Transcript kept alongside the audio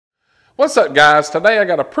What's up, guys? Today I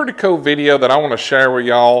got a pretty cool video that I want to share with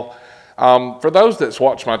y'all. For those that's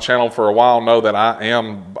watched my channel for a while know that I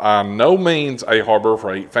am by no means a Harbor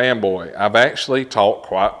Freight fanboy. I've actually talked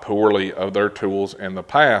quite poorly of their tools in the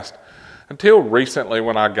past until recently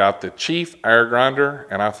when I got the Chief air grinder,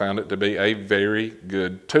 and I found it to be a very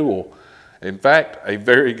good tool. In fact, a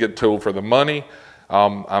very good tool for the money.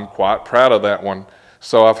 I'm quite proud of that one.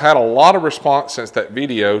 So I've had a lot of response since that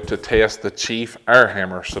video to test the Chief air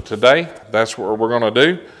hammer. So today, that's what we're going to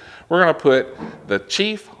do. We're going to put the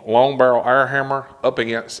Chief long barrel air hammer up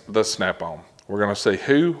against the Snapon. We're going to see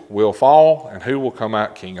who will fall and who will come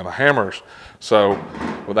out king of the hammers. So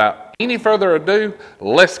without any further ado,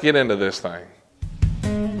 let's get into this thing.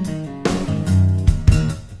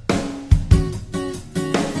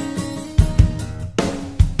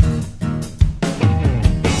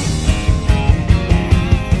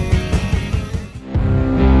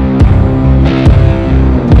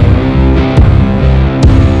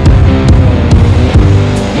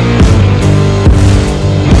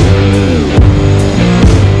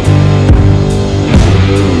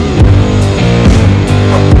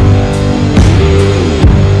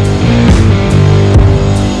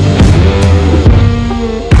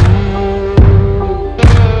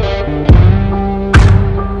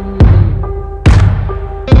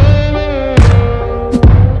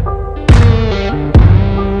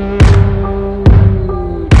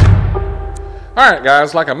 Alright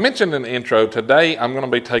guys, like I mentioned in the intro, today I'm going to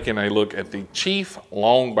be taking a look at the Chief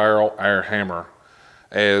long barrel air hammer.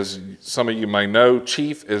 As some of you may know,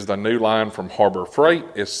 Chief is the new line from Harbor Freight.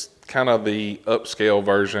 It's kind of the upscale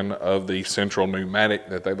version of the central pneumatic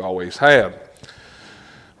that they've always had.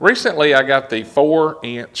 Recently I got the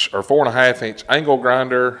 4-inch or 4.5-inch angle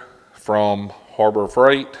grinder from Harbor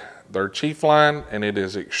Freight, their Chief line, and it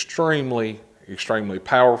is extremely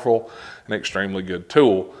powerful and extremely good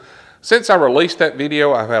tool. Since I released that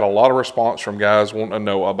video, I've had a lot of response from guys wanting to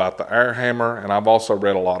know about the air hammer, and I've also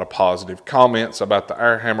read a lot of positive comments about the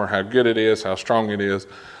air hammer, how good it is, how strong it is,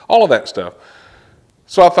 all of that stuff.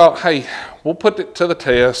 So I thought, hey, we'll put it to the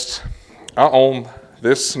test. I own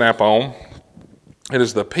this Snap-on. It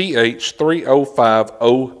is the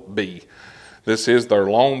PH3050B. This is their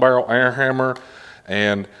long barrel air hammer,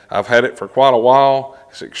 and I've had it for quite a while.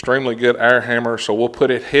 It's an extremely good air hammer, so we'll put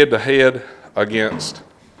it head to head against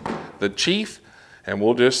the Chief, and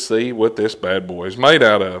we'll just see what this bad boy is made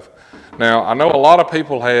out of. Now, I know a lot of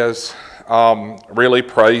people has really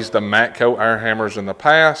praised the Matco air hammers in the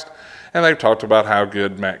past, and they've talked about how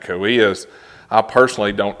good Matco is. I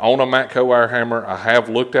personally don't own a Matco air hammer. I have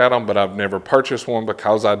looked at them, but I've never purchased one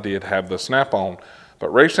because I did have the Snap-on. But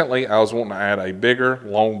recently, I was wanting to add a bigger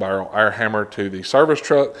long barrel air hammer to the service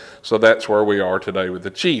truck, so that's where we are today with the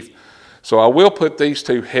Chief. So I will put these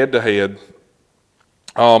two head to head.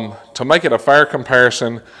 To make it a fair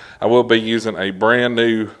comparison, I will be using a brand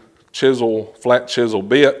new flat chisel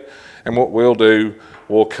bit, and what we'll do,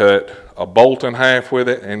 we'll cut a bolt in half with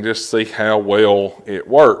it and just see how well it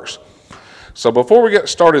works. So before we get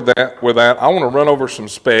started with that, I want to run over some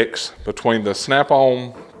specs between the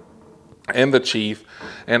Snap-on and the Chief,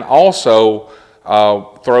 and also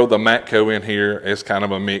throw the Matco in here as kind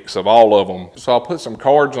of a mix of all of them. So I'll put some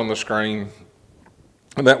cards on the screen,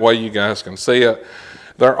 and that way you guys can see it.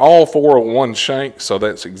 They're all 401 shank, so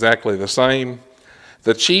that's exactly the same.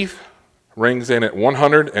 The Chief rings in at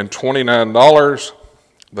 $129.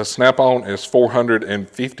 The Snap-on is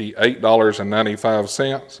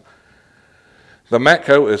 $458.95. The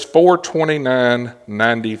Matco is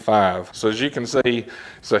 $429.95. So as you can see,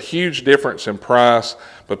 it's a huge difference in price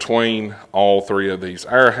between all three of these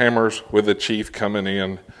air hammers, with the Chief coming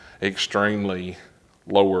in extremely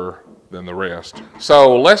lower than the rest.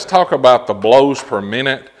 So let's talk about the blows per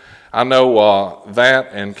minute. I know that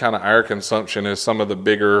and kind of air consumption is some of the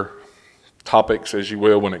bigger topics, as you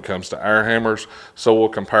will, when it comes to air hammers. So we'll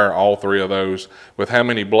compare all three of those with how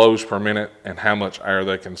many blows per minute and how much air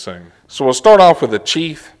they consume. So we'll start off with the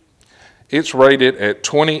Chief. It's rated at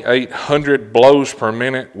 2,800 blows per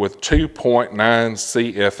minute with 2.9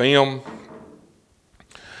 CFM.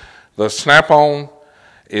 The Snap-on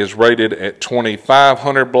is rated at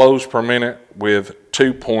 2,500 blows per minute with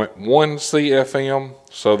 2.1 CFM.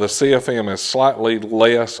 So the CFM is slightly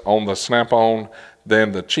less on the Snap-on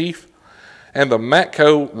than the Chief. And the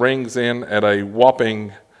Matco rings in at a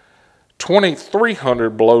whopping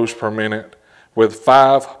 2,300 blows per minute with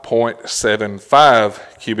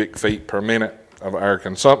 5.75 cubic feet per minute of air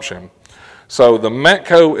consumption. So the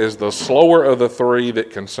Matco is the slower of the three that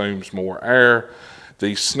consumes more air.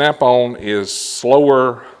 The Snap-on is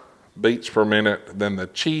slower beats per minute than the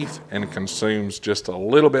Chief and consumes just a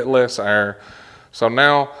little bit less air. So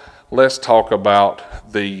now let's talk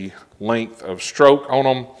about the length of stroke on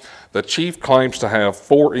them. The Chief claims to have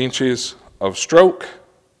 4 inches of stroke.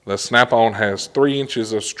 The Snap-on has 3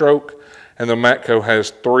 inches of stroke, and the Matco has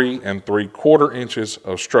 3 3/4 inches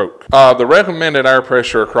of stroke. The recommended air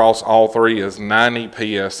pressure across all 3 is 90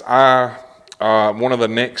 psi. One of the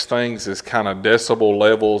next things is kind of decibel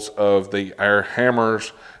levels of the air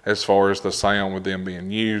hammers as far as the sound with them being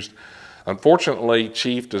used. Unfortunately,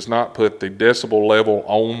 Chief does not put the decibel level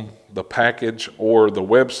on the package or the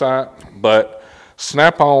website, but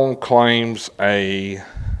Snap-on claims a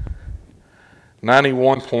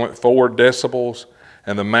 91.4 decibels,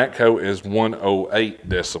 and the Matco is 108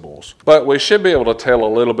 decibels. But we should be able to tell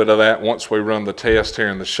a little bit of that once we run the test here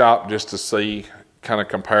in the shop, just to see, kind of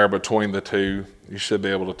compare between the two. You should be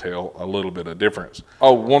able to tell a little bit of difference.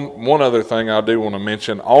 Oh, one other thing I do want to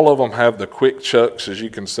mention, all of them have the quick chucks, as you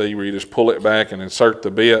can see, where you just pull it back and insert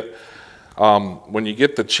the bit. When you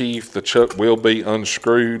get the Chief, the chuck will be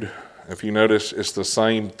unscrewed. If you notice, it's the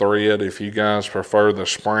same thread. If you guys prefer the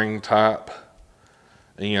spring type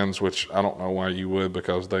ends, which I don't know why you would,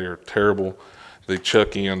 because they are terrible, the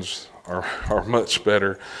chuck ends are much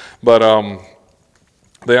better. But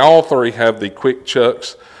they all 3 have the quick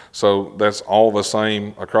chucks, so that's all the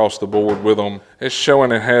same across the board with them. It's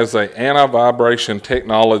showing it has a anti-vibration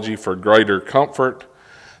technology for greater comfort.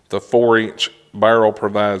 The 4-inch barrel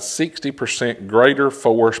provides 60% greater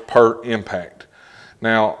force per impact.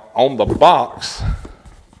 Now on the box,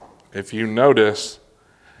 if you notice,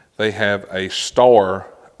 they have a star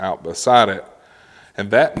out beside it,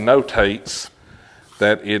 and that notates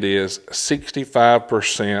that it is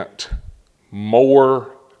 65%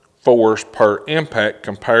 more force per impact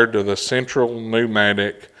compared to the central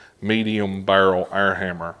pneumatic medium barrel air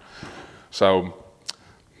hammer. So,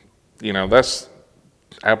 you know, that's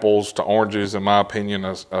apples to oranges in my opinion,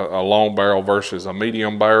 a long barrel versus a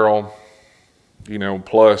medium barrel. You know,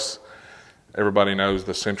 plus everybody knows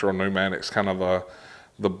the central pneumatic's kind of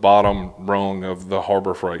the bottom rung of the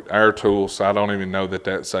Harbor Freight air tool, so I don't even know that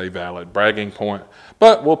that's a valid bragging point,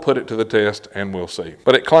 but we'll put it to the test and we'll see.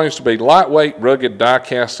 But it claims to be lightweight, rugged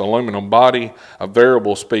die-cast aluminum body, a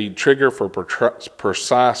variable speed trigger for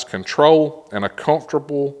precise control, and a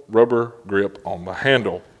comfortable rubber grip on the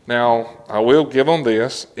handle. Now, I will give them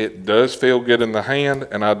this, it does feel good in the hand,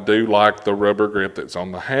 and I do like the rubber grip that's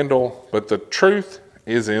on the handle, but the truth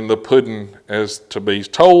is in the pudding, as to be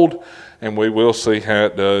told, and we will see how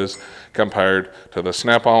it does compared to the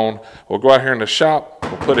Snap-on. We'll go out here in the shop,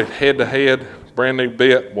 we'll put it head to head, brand new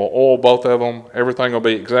bit, we'll oil both of them, everything will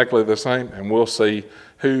be exactly the same, and we'll see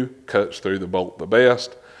who cuts through the bolt the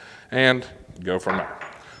best, and go from there.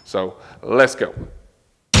 So let's go.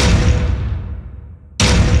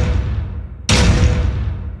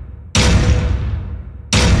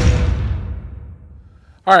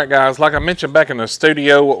 All right, guys, like I mentioned back in the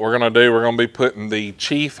studio, what we're going to do, we're going to be putting the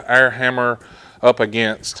Chief air hammer up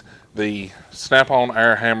against the Snap-on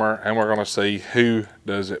air hammer, and we're going to see who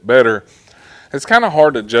does it better. It's kind of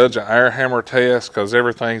hard to judge an air hammer test because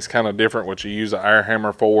everything's kind of different what you use an air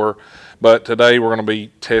hammer for, but today we're going to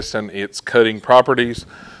be testing its cutting properties.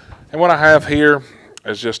 And what I have here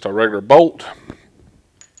is just a regular bolt.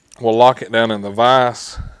 We'll lock it down in the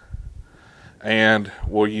vise, and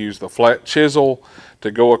we'll use the flat chisel to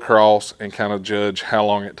go across and kind of judge how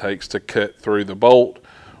long it takes to cut through the bolt,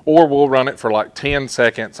 or we'll run it for like 10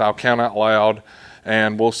 seconds. I'll count out loud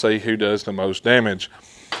and we'll see who does the most damage.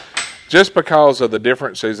 Just because of the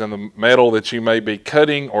differences in the metal that you may be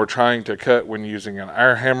cutting or trying to cut when using an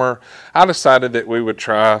air hammer, I decided that we would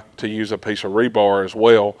try to use a piece of rebar as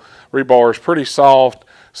well. Rebar is pretty soft,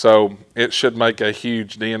 so it should make a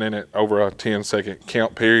huge dent in it over a 10-second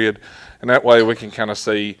count period, and that way we can kind of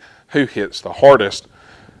see who hits the hardest.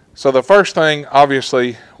 So the first thing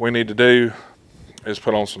obviously we need to do is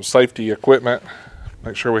put on some safety equipment.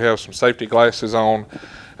 Make sure we have some safety glasses on,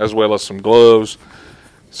 as well as some gloves,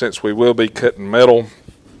 since we will be cutting metal.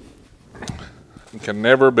 You can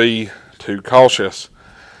never be too cautious.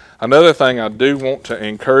 Another thing I do want to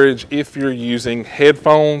encourage, if you're using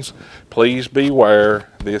headphones, please beware.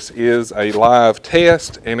 This is a live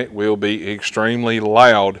test and it will be extremely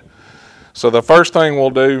loud. So the first thing we'll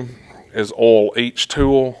do is oil each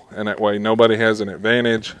tool, and that way nobody has an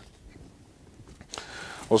advantage.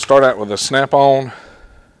 We'll start out with a Snap-on.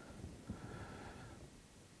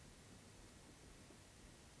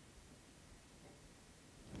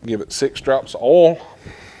 Give it 6 drops of oil.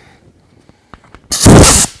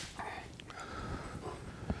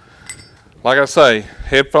 Like I say,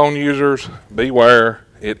 headphone users, beware.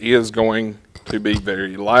 It is going to be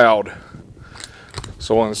very loud.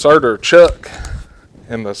 So we'll insert our chuck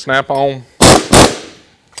in the Snap-on.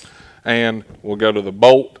 and we'll go to the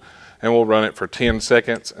bolt and we'll run it for 10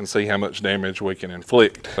 seconds and see how much damage we can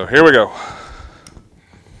inflict. So here we go.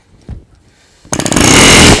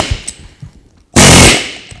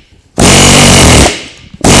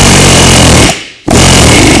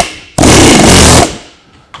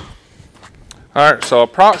 All right, so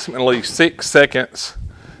approximately 6 seconds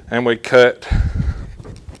and we cut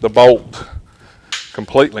the bolt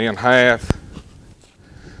completely in half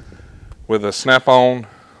with a Snapon,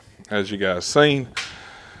 as you guys seen.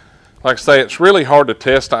 Like I say, it's really hard to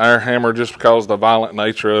test the air hammer just because of the violent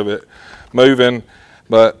nature of it moving,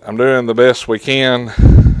 but I'm doing the best we can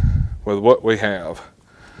with what we have.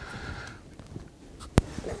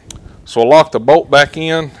 So we'll lock the bolt back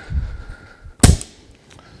in,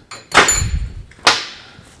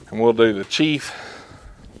 and we'll do the chief.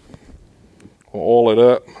 We'll oil it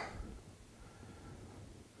up.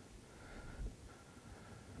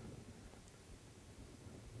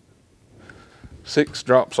 Six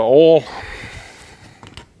drops of oil.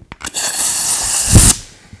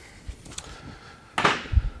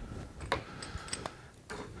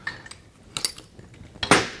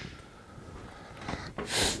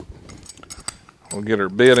 We'll get her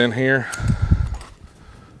bit in here.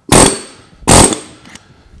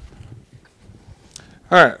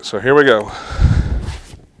 All right, so here we go.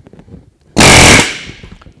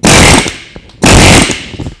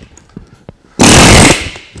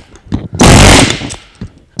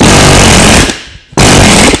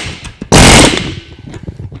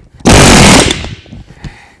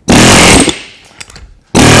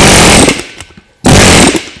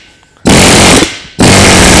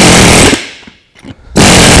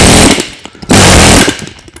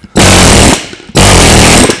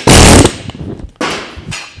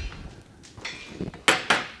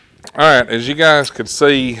 Alright, as you guys could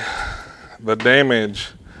see, the damage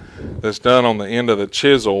that's done on the end of the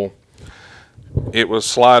chisel, it was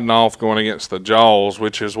sliding off going against the jaws,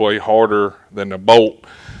 which is way harder than the bolt.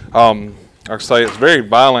 Like I say, it's very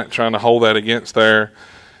violent trying to hold that against there,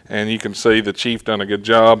 and you can see the chief done a good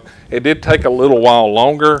job. It did take a little while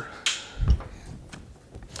longer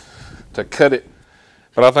to cut it,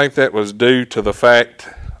 but I think that was due to the fact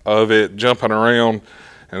of it jumping around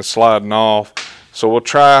and sliding off. So we'll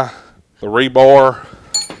try the rebar,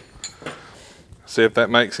 see if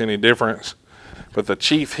that makes any difference. But the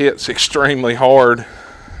chief hits extremely hard,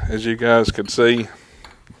 as you guys could see.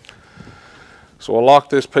 So we'll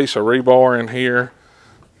lock this piece of rebar in here.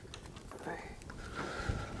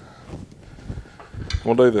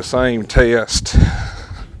 We'll do the same test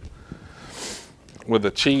with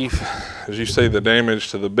the chief. As you see the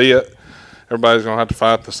damage to the bit, everybody's gonna have to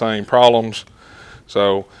fight the same problems.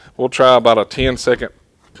 So we'll try about a 10-second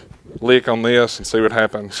lick on this and see what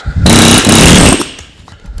happens.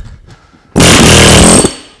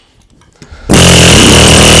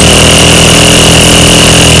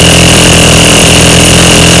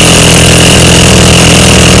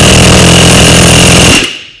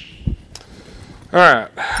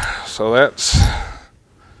 Alright, so that's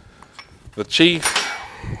the chief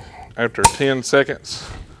after 10 seconds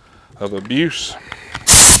of abuse.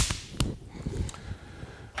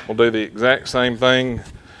 We'll do the exact same thing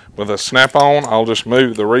with a Snap-on. I'll just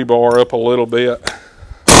move the rebar up a little bit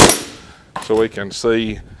so we can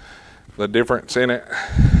see the difference in it.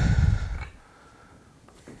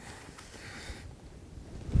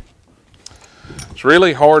 It's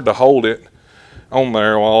really hard to hold it on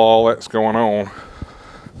there while all that's going on.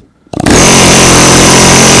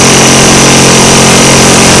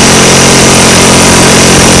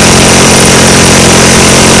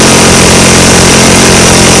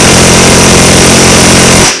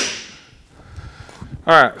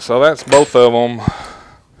 Alright, so that's both of them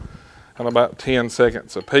at about 10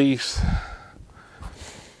 seconds a piece.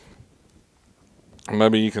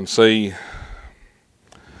 Maybe you can see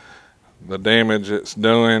the damage it's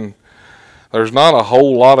doing. There's not a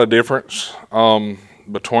whole lot of difference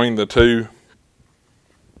between the two.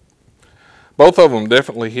 Both of them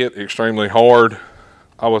definitely hit extremely hard.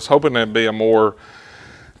 I was hoping there'd be a more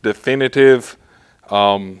definitive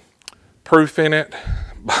proof in it,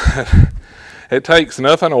 but it takes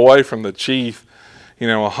nothing away from the chief. You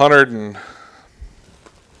know,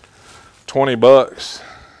 $120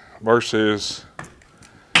 versus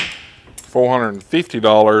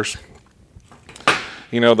 $450.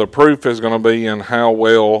 You know, the proof is going to be in how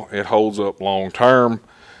well it holds up long term,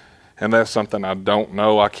 and that's something I don't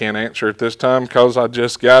know. I can't answer at this time because I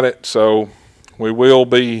just got it. So we will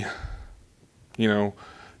be, you know,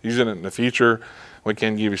 using it in the future. We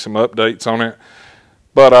can give you some updates on it,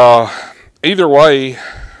 but either way,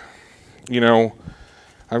 you know,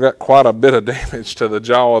 I've got quite a bit of damage to the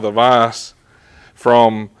jaw of the vise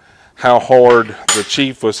from how hard the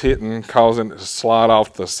Chief was hitting, causing it to slide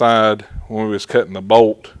off the side when we was cutting the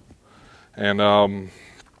bolt. And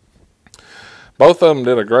both of them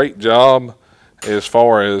did a great job as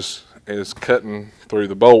far as cutting through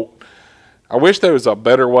the bolt. I wish there was a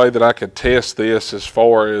better way that I could test this as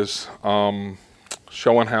far as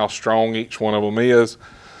showing how strong each one of them is,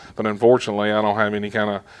 but unfortunately I don't have any kind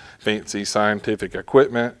of fancy scientific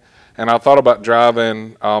equipment. And I thought about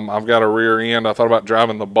driving, I've got a rear end, I thought about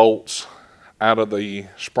driving the bolts out of the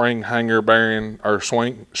spring hanger bearing or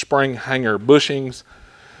spring hanger bushings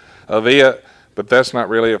of it, but that's not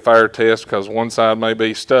really a fair test because one side may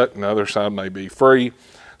be stuck and the other side may be free.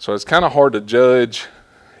 So it's kind of hard to judge,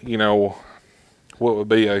 you know, what would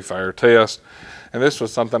be a fair test. And this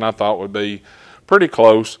was something I thought would be pretty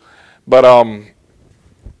close. But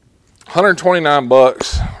 129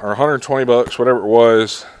 bucks or 120 bucks, whatever it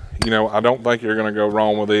was, you know, I don't think you're going to go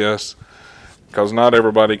wrong with this because not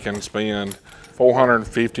everybody can spend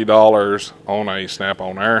 $450 on a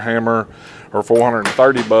Snap-on air hammer or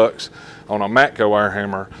 430 bucks on a Matco air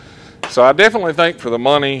hammer. So I definitely think for the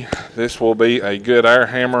money, this will be a good air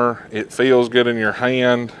hammer. It feels good in your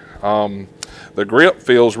hand. The grip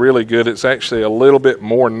feels really good. It's actually a little bit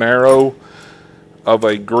more narrow of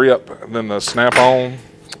a grip than the Snap-on.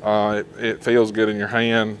 It feels good in your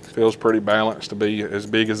hand. Feels pretty balanced to be as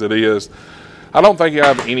big as it is. I don't think you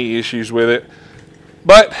have any issues with it,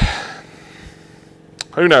 but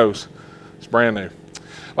who knows? It's brand new.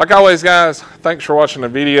 Like always, guys, thanks for watching the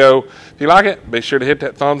video. If you like it, be sure to hit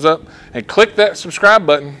that thumbs up and click that subscribe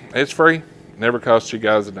button. It's free. Never costs you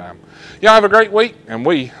guys a dime. Y'all have a great week, and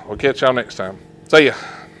we will catch y'all next time. See ya.